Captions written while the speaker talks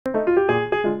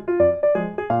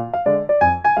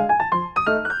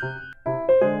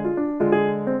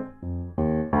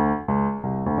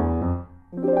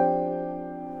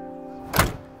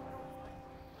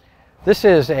This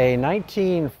is a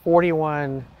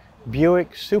 1941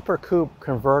 Buick Super Coupe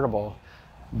convertible.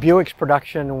 Buick's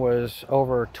production was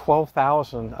over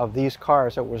 12,000 of these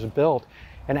cars that was built,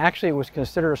 and actually it was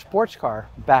considered a sports car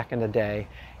back in the day,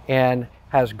 and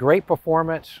has great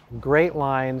performance, great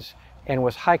lines, and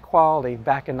was high quality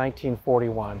back in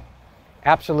 1941.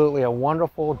 Absolutely a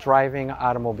wonderful driving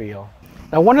automobile.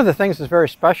 Now, one of the things that's very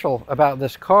special about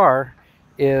this car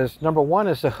is, number one,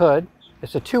 is the hood.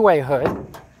 It's a two-way hood.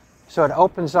 So it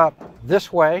opens up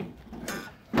this way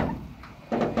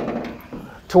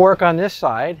to work on this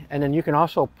side, and then you can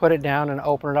also put it down and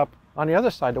open it up on the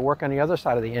other side to work on the other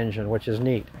side of the engine, which is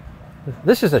neat.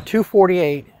 This is a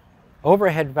 248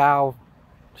 overhead valve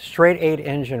straight 8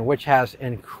 engine, which has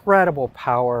incredible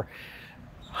power,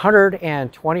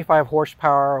 125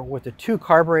 horsepower with the 2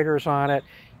 carburetors on it.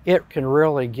 It can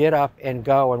really get up and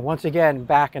go. And once again,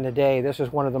 back in the day, this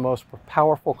is one of the most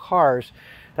powerful cars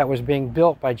that was being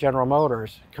built by General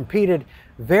Motors. Competed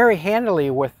very handily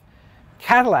with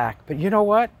Cadillac, but you know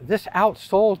what? This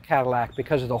outsold Cadillac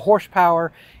because of the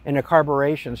horsepower and the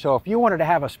carburation. So if you wanted to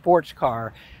have a sports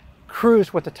car,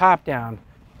 cruise with the top down,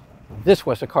 this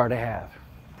was the car to have.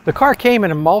 The car came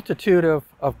in a multitude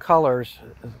of colors.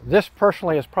 This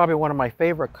personally is probably one of my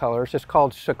favorite colors. It's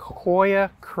called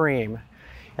Sequoia Cream.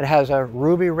 It has a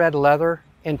ruby red leather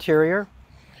interior.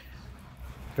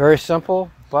 Very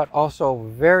simple, but also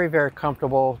very, very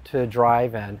comfortable to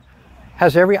drive in.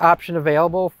 Has every option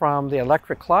available, from the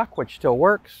electric clock, which still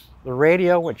works, the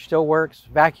radio, which still works,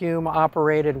 vacuum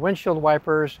operated windshield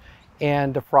wipers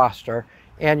and defroster,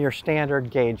 and your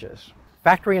standard gauges.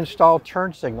 Factory installed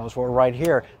turn signals were right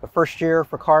here. The first year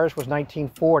for cars was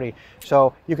 1940.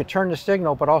 So you could turn the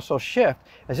signal, but also shift.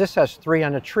 As this has 3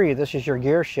 on the tree, this is your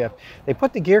gear shift. They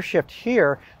put the gear shift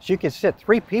here so you could sit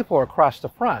 3 people across the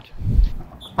front.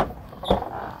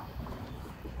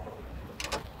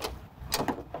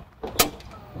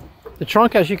 The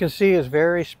trunk, as you can see, is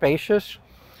very spacious.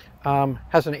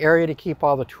 Has an area to keep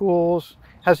all the tools.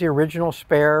 Has the original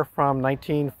spare from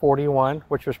 1941,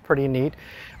 which was pretty neat.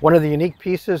 One of the unique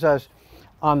pieces is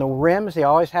on the rims, they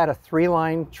always had a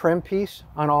 3-line trim piece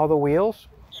on all the wheels,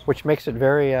 which makes it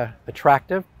very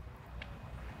attractive.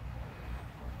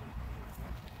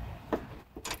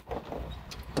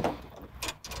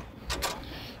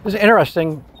 This is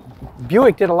interesting.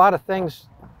 Buick did a lot of things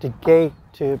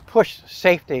to push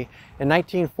safety in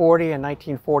 1940 and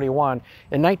 1941.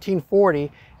 In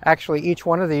 1940, actually each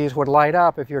one of these would light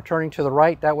up. If you're turning to the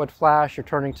right, that would flash. You're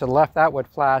turning to the left, that would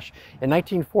flash. In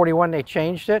 1941, they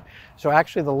changed it. So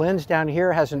actually the lens down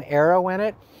here has an arrow in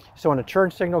it. So when a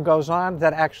turn signal goes on,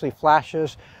 that actually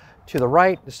flashes to the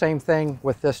right. The same thing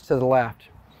with this to the left.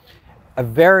 A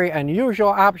very unusual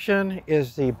option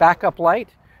is the backup light.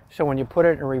 So when you put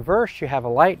it in reverse, you have a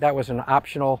light. That was an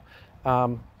optional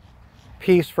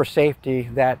piece for safety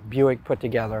that Buick put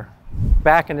together.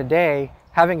 Back in the day,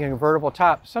 having a convertible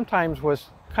top sometimes was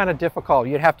kind of difficult.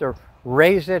 You'd have to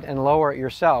raise it and lower it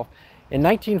yourself. In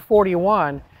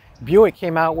 1941, Buick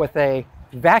came out with a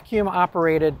vacuum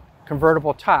operated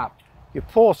convertible top. You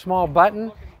pull a small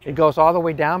button, it goes all the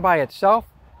way down by itself.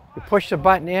 You push the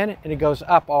button in and it goes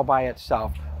up all by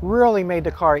itself. Really made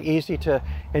the car easy to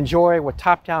enjoy with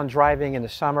top-down driving in the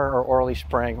summer or early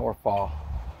spring or fall.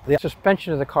 The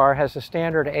suspension of the car has a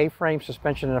standard A-frame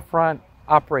suspension in the front,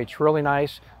 operates really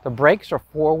nice. The brakes are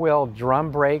 4-wheel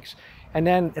drum brakes, and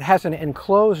then it has an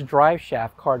enclosed drive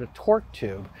shaft called a torque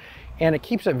tube, and it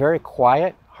keeps it very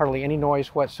quiet, hardly any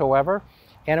noise whatsoever,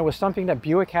 and it was something that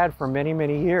Buick had for many,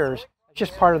 many years,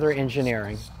 just part of their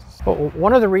engineering. But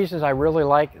one of the reasons I really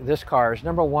like this car is,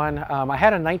 number one, I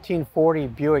had a 1940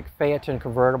 Buick Phaeton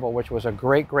convertible, which was a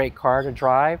great, great car to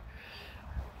drive.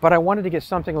 But I wanted to get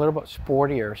something a little bit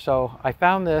sportier. So I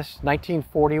found this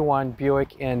 1941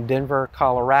 Buick in Denver,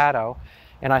 Colorado.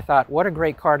 And I thought, what a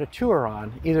great car to tour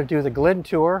on. Either do the Glidden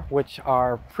Tour, which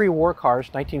are pre-war cars,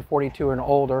 1942 and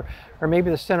older, or maybe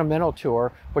the Sentimental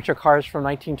Tour, which are cars from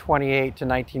 1928 to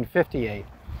 1958.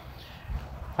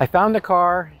 I found the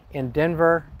car in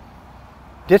Denver,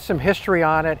 did some history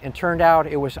on it, and turned out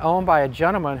it was owned by a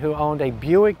gentleman who owned a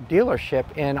Buick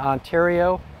dealership in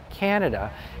Ontario,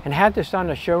 Canada, and had this on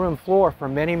the showroom floor for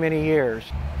many, many years.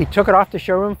 He took it off the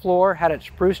showroom floor, had it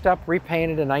spruced up,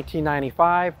 repainted in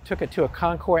 1995, took it to a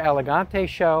Concours Elegante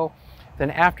show, then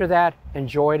after that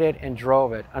enjoyed it and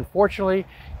drove it. Unfortunately,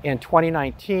 in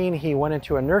 2019, he went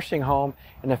into a nursing home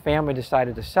and the family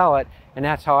decided to sell it, and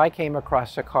that's how I came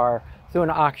across the car, through an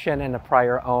auction, and the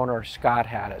prior owner, Scott,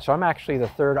 had it. So I'm actually the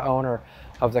 3rd owner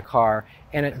of the car,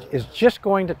 and it is just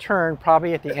going to turn,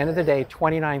 probably at the end of the day,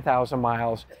 29,000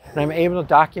 miles. And I'm able to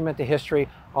document the history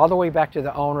all the way back to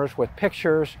the owners with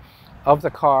pictures of the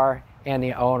car and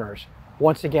the owners.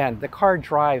 Once again, the car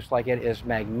drives like it is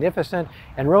magnificent,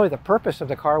 and really the purpose of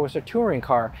the car was a touring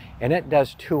car, and it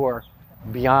does tour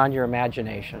beyond your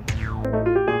imagination.